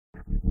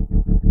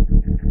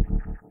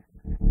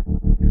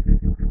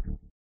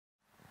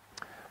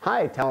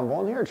Hi, Talon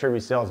Bolton here,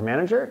 Acerbis Sales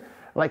Manager.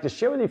 I'd like to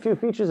share with you a few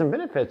features and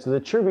benefits of the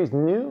Acerbis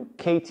new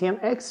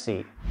KTM X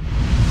Seat.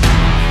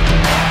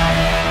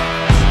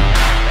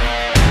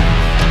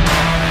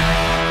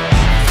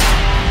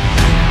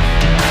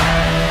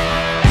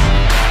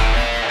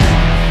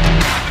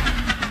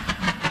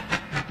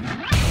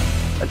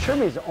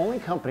 Acerbis is the only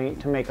company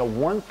to make a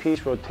one-piece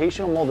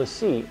rotational molded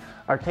seat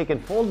are taking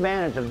full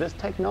advantage of this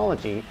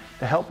technology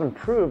to help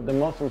improve the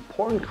most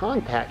important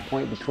contact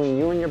point between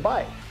you and your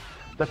bike.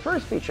 The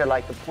first feature I'd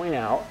like to point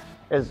out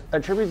is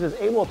Acerbis is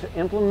able to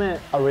implement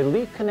a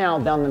relief canal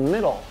down the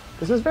middle.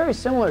 This is very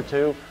similar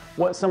to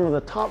what some of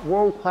the top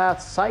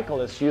world-class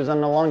cyclists use on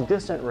the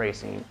long-distance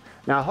racing.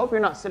 Now I hope you're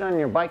not sitting on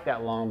your bike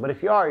that long, but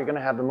if you are, you're going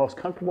to have the most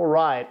comfortable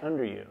ride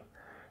under you.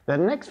 The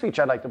next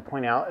feature I'd like to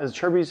point out is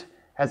Acerbis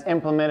has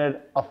implemented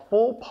a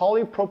full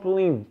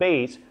polypropylene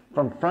base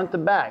from front to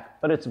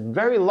back, but it's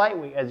very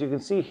lightweight. As you can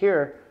see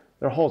here,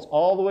 there are holes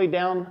all the way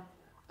down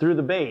through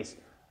the base.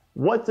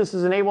 What this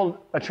has enabled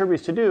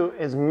Acerbis to do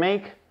is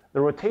make the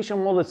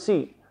rotational molded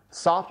seat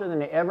softer than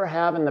they ever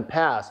have in the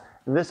past,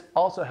 and this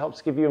also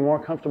helps give you a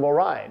more comfortable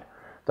ride.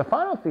 The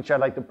final feature I'd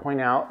like to point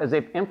out is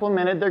they've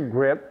implemented their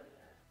grip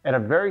at a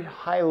very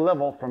high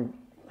level from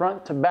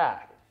front to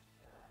back.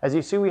 As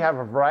you see, we have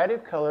a variety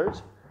of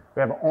colors. We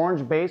have an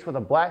orange base with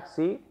a black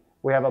seat,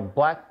 we have a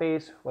black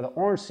base with an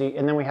orange seat,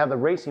 and then we have the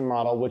racing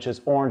model, which is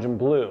orange and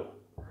blue.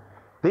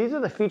 These are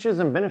the features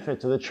and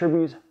benefits of the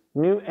Acerbis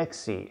new X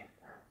Seat.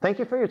 Thank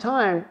you for your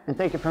time, and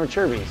thank you from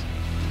Acerbis.